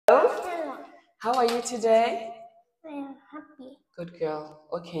How are you today? I am happy. Good girl.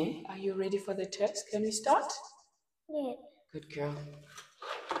 Okay, are you ready for the test? Can we start? Yes. Good girl.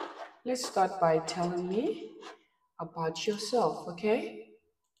 Let's start by telling me about yourself, okay?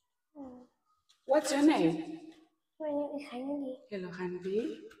 What's your name? My name is Khánh. Hello,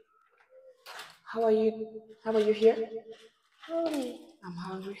 Hanvi. How are you? How are you here? Hungry. I'm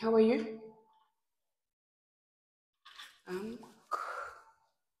hungry. How are you? I'm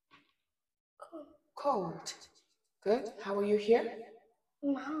cold. Good. How are you here?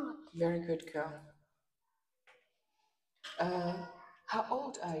 I'm hot. Very good girl. How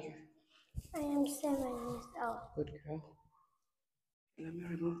old are you? I am 7 years old. Good girl. Let me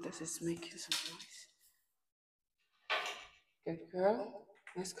remove this. It's making some noise. Good girl.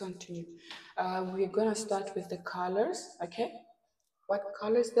 Let's continue. We're gonna start with the colors. Okay. What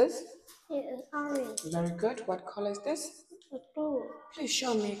color is this? It is orange. Very good. What color is this? It's blue. Please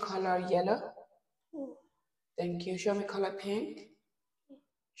show me color yellow. Blue. Thank you. Show me color pink.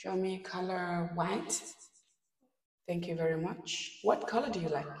 Show me color white. Thank you very much. What color do you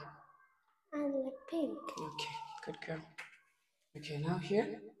like? I like pink. Okay, good girl. Okay, now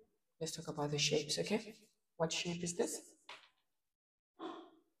here, let's talk about the shapes, okay? What shape is this?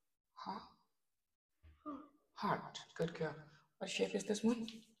 Heart. Good girl. What shape is this one?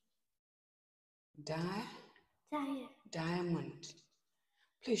 Diamond.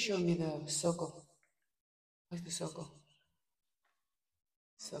 Please show me the circle. What's the circle?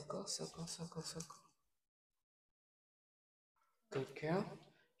 Circle, circle, circle, circle. Good girl.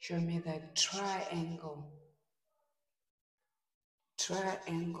 Show me the triangle.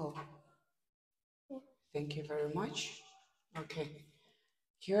 Triangle. Thank you very much. Okay.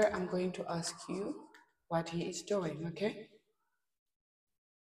 Here I'm going to ask you what he is doing, okay?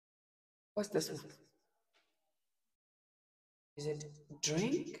 What's this one? Is it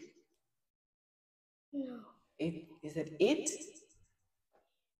drink? No. Is it eat?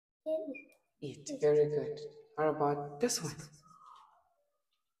 Yes. Eat. Very good. How about this one?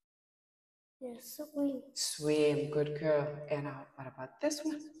 Yes, swim. Swim. Good girl. And what about this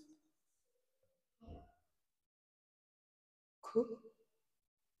one? Cook.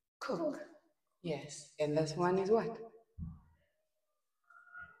 Cook. Yes. And this one is what?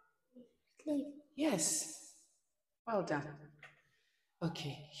 Sleep. Yes. Well done.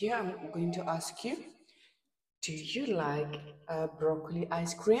 Okay. Here I'm going to ask you, do you like broccoli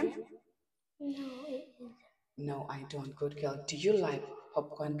ice cream? No, it isn't. No, I don't. Good girl. Do you like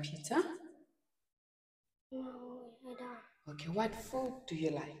popcorn pizza? No, I don't. Okay. What food do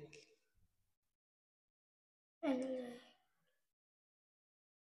you like? I like.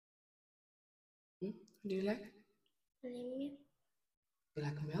 Do you like? Milk. You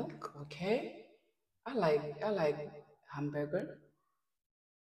like milk? Okay. I like hamburger.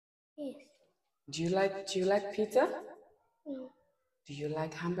 Yes. Do you like pizza? No. Do you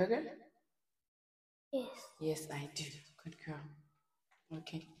like hamburger? Yes. Yes, I do. Good girl.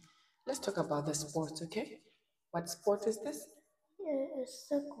 Okay. Let's talk about the sports, okay? What sport is this?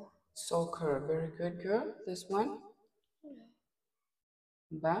 Circle. Soccer. Very good, girl. This one?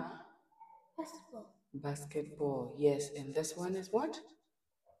 Basketball. Basketball. Yes. And this one is what?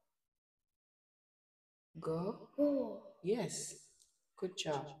 Go. Yes. Good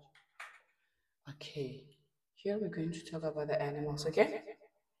job. Okay. Here we're going to talk about the animals, okay?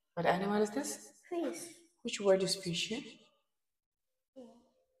 What animal is this? Fish. Which word is fish here?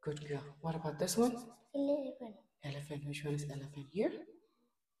 Good girl. What about this one? Elephant. Elephant. Which one is elephant here?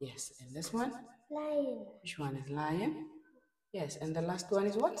 Yes. And this one? Lion. Which one is lion? Yes. And the last one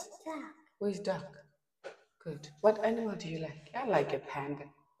is what? Duck. Who is duck? Good. What animal do you like? I like a panda.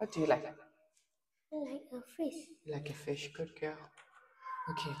 What do you like? I like a fish. You like a fish. Good girl.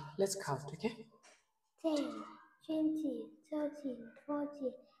 Okay. Let's count, okay? 10, 20, 13,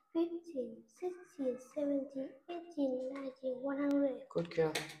 14, 15, 16, 17, 18, 19, 100. Good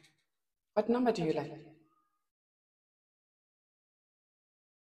girl. What number do you like?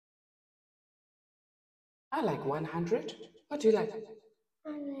 I like 100. What do you like? I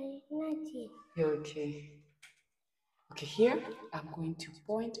like 90. Okay. Okay, here I'm going to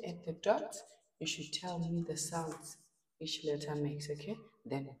point at the dots. You should tell me the sounds each letter makes, okay?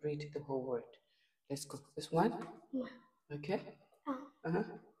 Then read the whole word. Let's go. This one? Okay.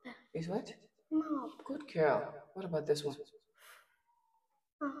 Is what? Mop. Good girl. What about this one?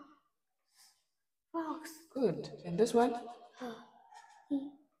 Fox. Good. And this one?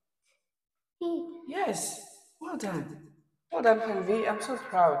 Eat. Yes. Well done. Well done, Hanvi. I'm so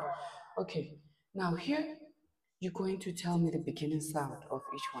proud. Okay. Now here, you're going to tell me the beginning sound of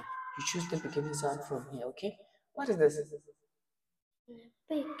each one. You choose the beginning sound from here, okay? What is this?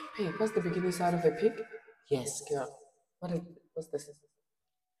 Pig. Pig. What's the beginning sound of a pig? Yes, girl. What's this?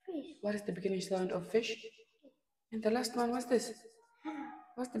 Fish. What is the beginning sound of fish? And the last one, what's this?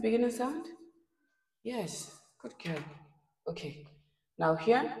 What's the beginning sound? Yes, good girl. Okay, now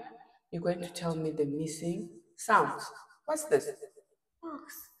here, you're going to tell me the missing sounds. What's this?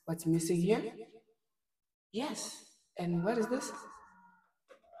 Fox. What's missing here? Yes. And what is this?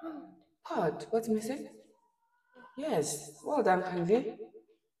 Pod. What's missing? Yes. Well done, Khánh.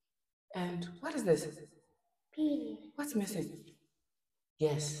 And what is this? Pin. What's missing?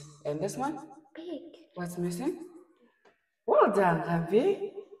 Yes. And this one? Pig. What's missing? Well done,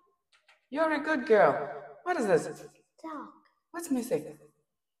 Khánh. You're a good girl. What is this? Dog. What's missing?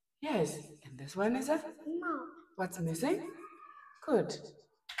 Yes. And this one is a? Mouth. What's missing? Good.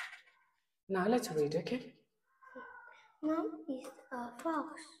 Now let's read, okay? Mom is a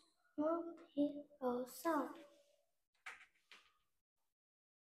fox. Mom is a sow.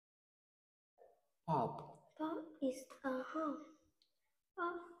 Bob. Bob is a home.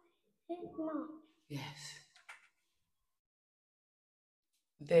 Bob is mom. Yes.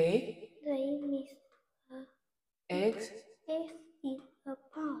 They miss eggs. eggs in a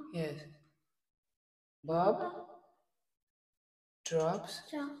pond. Yes. Bob drops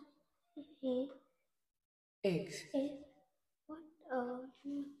his eggs. eggs.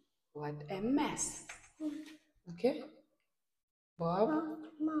 What a mess. Okay. Bob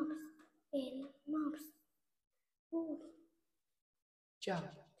Mops and mops. job.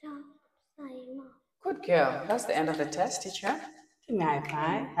 Say mop. Good girl. That's the end of the test, teacher. Give me a high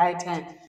five. High 10.